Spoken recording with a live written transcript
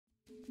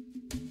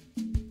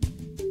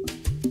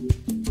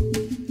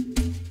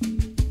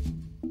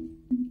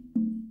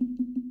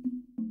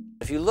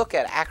If you look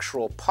at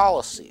actual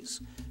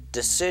policies,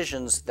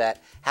 decisions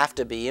that have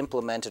to be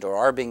implemented or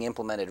are being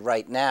implemented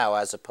right now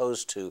as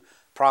opposed to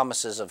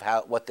promises of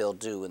what they'll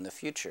do in the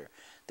future,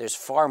 there's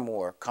far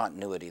more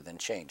continuity than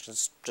change.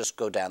 Let's just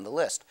go down the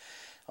list.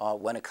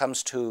 When it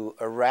comes to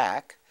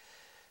Iraq,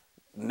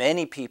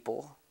 many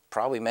people,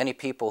 probably many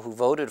people who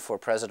voted for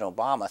President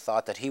Obama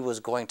thought that he was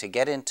going to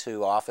get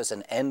into office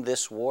and end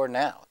this war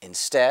now.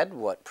 Instead,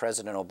 what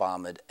President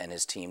Obama and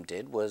his team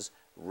did was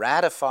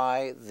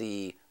ratify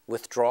the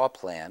withdrawal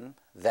plan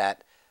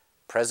that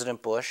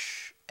President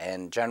Bush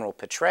and General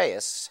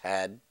Petraeus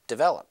had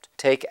developed.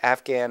 Take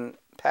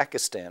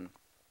Pakistan.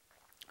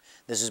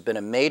 This has been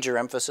a major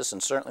emphasis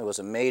and certainly was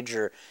a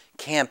major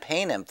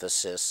campaign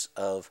emphasis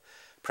of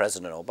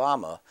President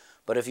Obama.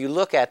 But if you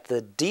look at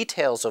the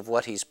details of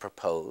what he's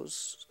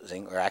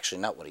proposing, or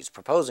actually not what he's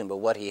proposing, but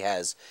what he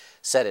has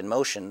set in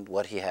motion,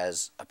 what he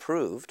has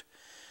approved,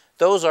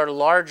 those are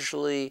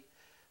largely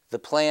the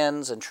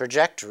plans and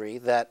trajectory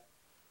that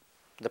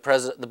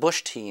the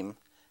Bush team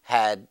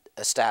had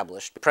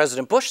established.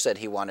 President Bush said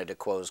he wanted to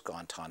close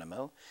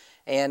Guantanamo,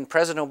 and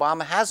President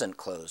Obama hasn't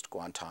closed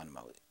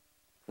Guantanamo.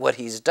 What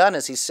he's done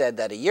is he said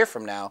that a year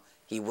from now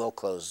he will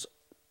close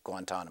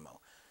Guantanamo.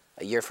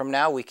 A year from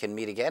now we can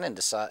meet again and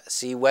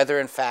see whether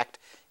in fact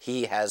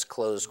he has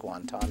closed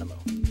Guantanamo.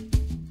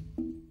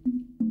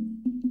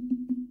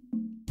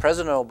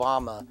 President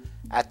Obama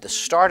at the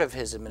start of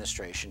his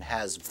administration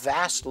has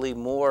vastly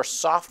more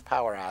soft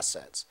power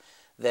assets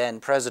than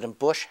President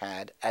Bush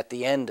had at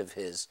the end of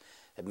his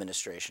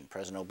administration.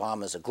 President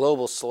Obama is a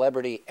global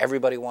celebrity.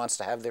 Everybody wants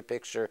to have their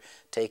picture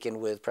taken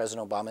with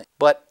President Obama.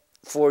 But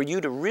for you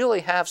to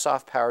really have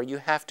soft power, you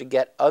have to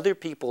get other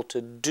people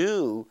to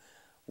do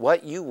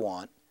what you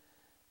want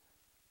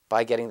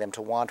by getting them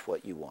to want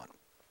what you want.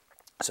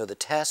 So the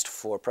test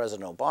for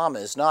President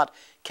Obama is not,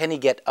 can he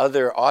get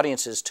other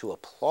audiences to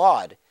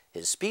applaud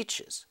his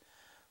speeches,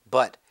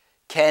 but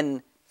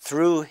can,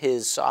 through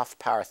his soft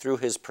power, through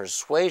his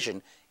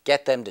persuasion,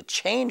 get them to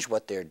change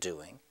what they're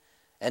doing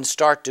and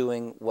start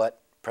doing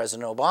what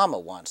President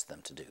Obama wants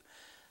them to do.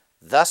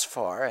 Thus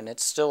far, and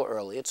it's still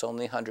early, it's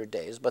only 100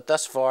 days, but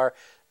thus far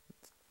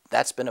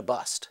that's been a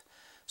bust.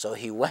 So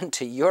he went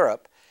to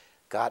Europe,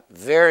 got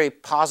very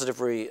positive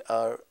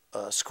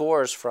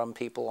scores from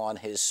people on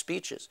his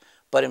speeches,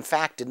 but in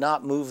fact did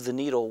not move the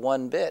needle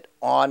one bit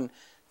on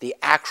the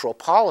actual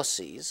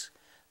policies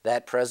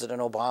that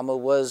President Obama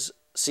was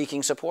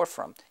seeking support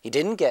from. He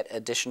didn't get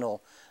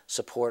additional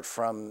support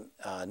from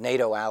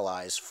NATO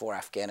allies for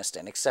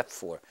Afghanistan, except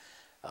for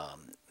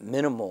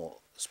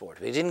minimal support.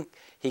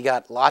 He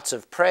got lots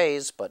of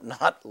praise, but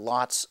not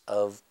lots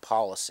of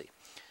policy.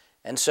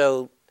 And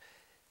so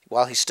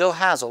while he still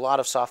has a lot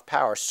of soft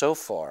power, so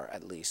far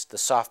at least, the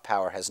soft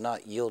power has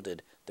not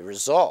yielded the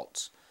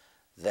results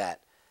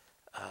that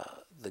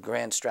the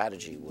grand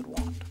strategy would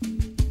want.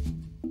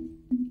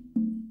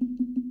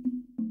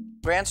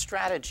 Grand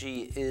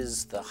strategy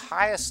is the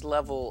highest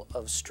level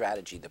of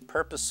strategy, the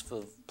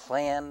purposeful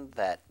plan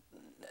that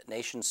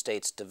nation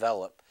states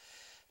develop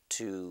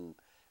to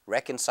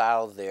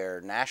reconcile their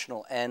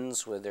national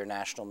ends with their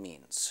national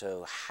means.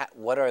 So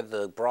what are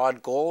the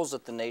broad goals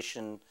that the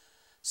nation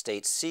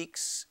state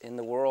seeks in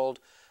the world?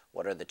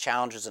 What are the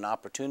challenges and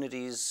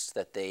opportunities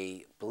that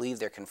they believe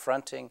they're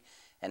confronting,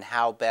 and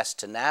how best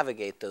to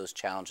navigate those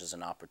challenges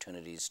and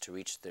opportunities to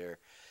reach their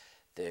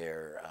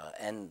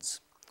ends?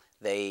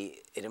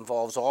 It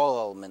involves all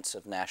elements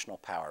of national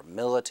power: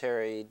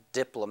 military,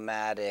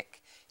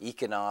 diplomatic,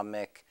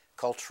 economic,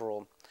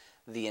 cultural,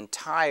 the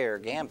entire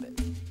gambit.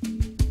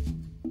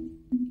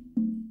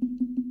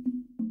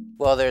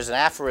 Well, there's an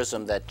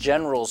aphorism that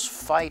generals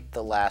fight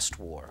the last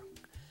war.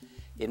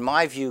 In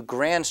my view,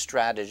 grand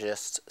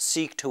strategists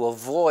seek to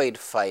avoid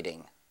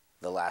fighting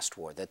the last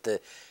war. That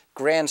the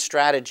grand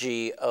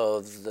strategy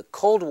of the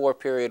Cold War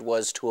period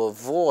was to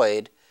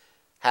avoid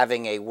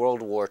having a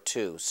World War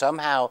II,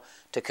 somehow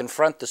to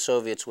confront the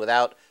Soviets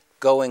without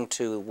going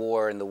to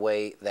war in the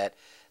way that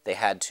they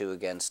had to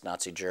against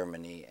Nazi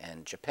Germany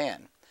and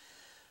Japan.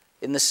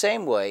 In the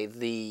same way,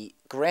 the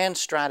grand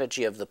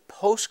strategy of the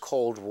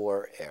post-Cold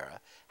War era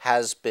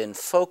has been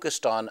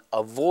focused on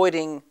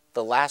avoiding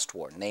the last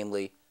war,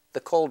 namely the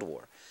Cold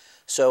War,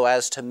 so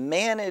as to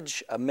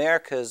manage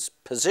America's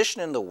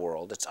position in the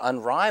world, its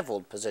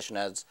unrivaled position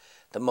as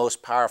the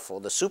most powerful,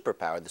 the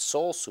superpower, the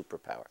sole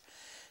superpower,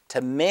 to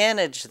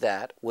manage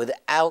that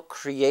without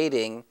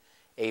creating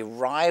a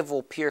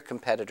rival peer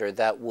competitor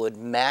that would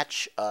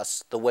match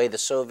us the way the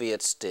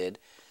Soviets did,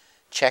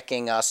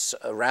 checking us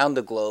around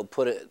the globe,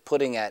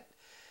 putting at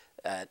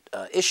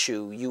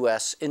issue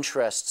U.S.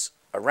 interests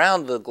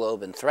around the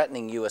globe and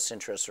threatening U.S.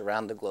 interests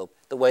around the globe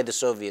the way the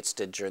Soviets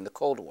did during the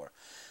Cold War.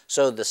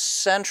 So the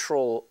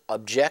central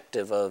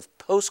objective of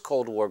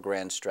post-Cold War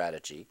grand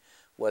strategy,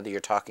 whether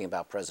you're talking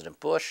about President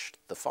Bush,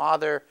 the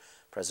father,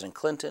 President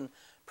Clinton,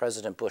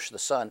 President Bush, the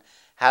son,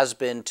 has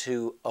been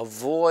to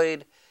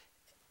avoid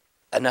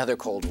another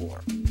Cold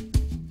War.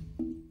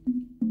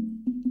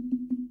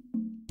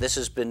 This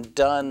has been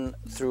done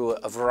through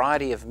a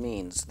variety of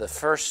means. The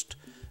first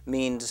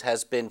means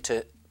has been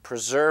to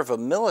preserve a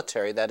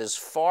military that is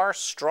far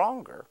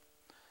stronger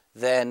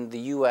than the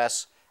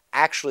U.S.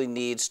 actually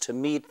needs to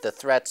meet the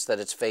threats that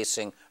it's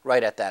facing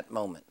right at that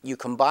moment. You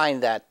combine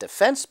that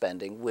defense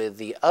spending with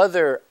the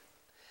other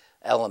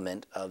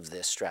element of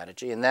this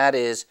strategy, and that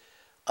is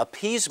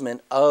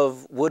appeasement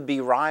of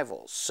would-be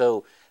rivals.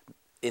 So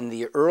in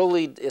the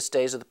earliest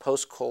days of the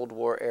post-Cold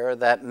War era,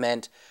 that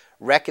meant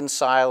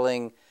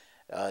reconciling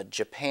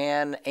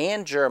Japan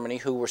and Germany,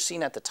 who were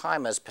seen at the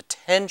time as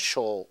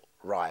potential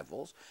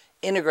rivals,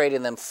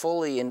 integrating them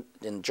fully, in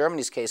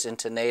Germany's case,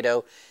 into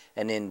NATO,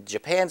 and in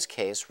Japan's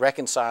case,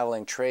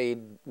 reconciling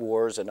trade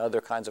wars and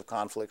other kinds of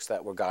conflicts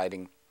that were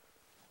guiding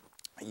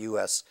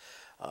U.S.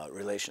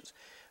 relations.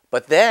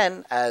 But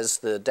then, as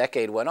the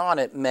decade went on,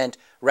 it meant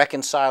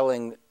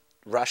reconciling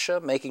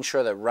Russia, making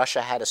sure that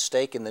Russia had a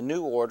stake in the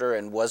new order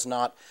and was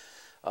not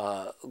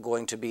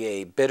going to be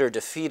a bitter,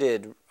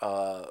 defeated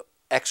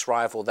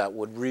ex-rival that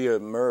would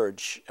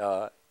re-emerge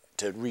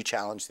to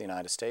re-challenge the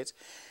United States.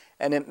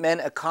 And it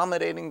meant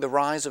accommodating the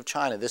rise of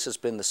China. This has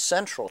been the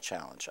central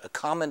challenge,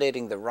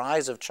 accommodating the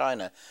rise of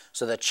China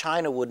so that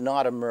China would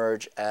not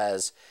emerge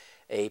as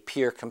a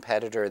peer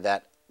competitor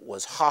that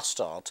was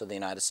hostile to the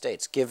United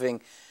States, giving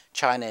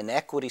China an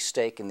equity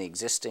stake in the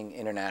existing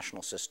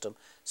international system,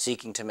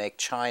 seeking to make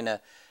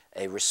China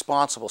a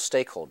responsible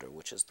stakeholder,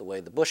 which is the way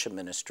the Bush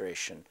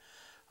administration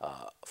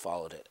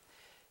followed it.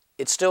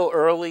 It's still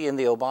early in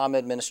the Obama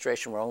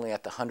administration. We're only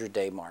at the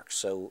 100-day mark,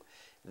 so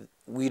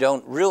we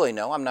don't really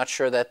know. I'm not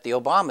sure that the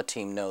Obama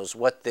team knows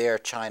what their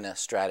China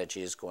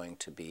strategy is going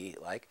to be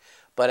like,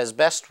 but as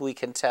best we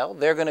can tell,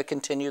 they're going to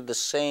continue the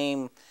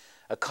same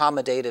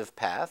accommodative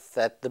path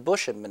that the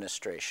Bush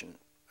administration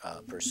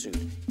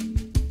pursued.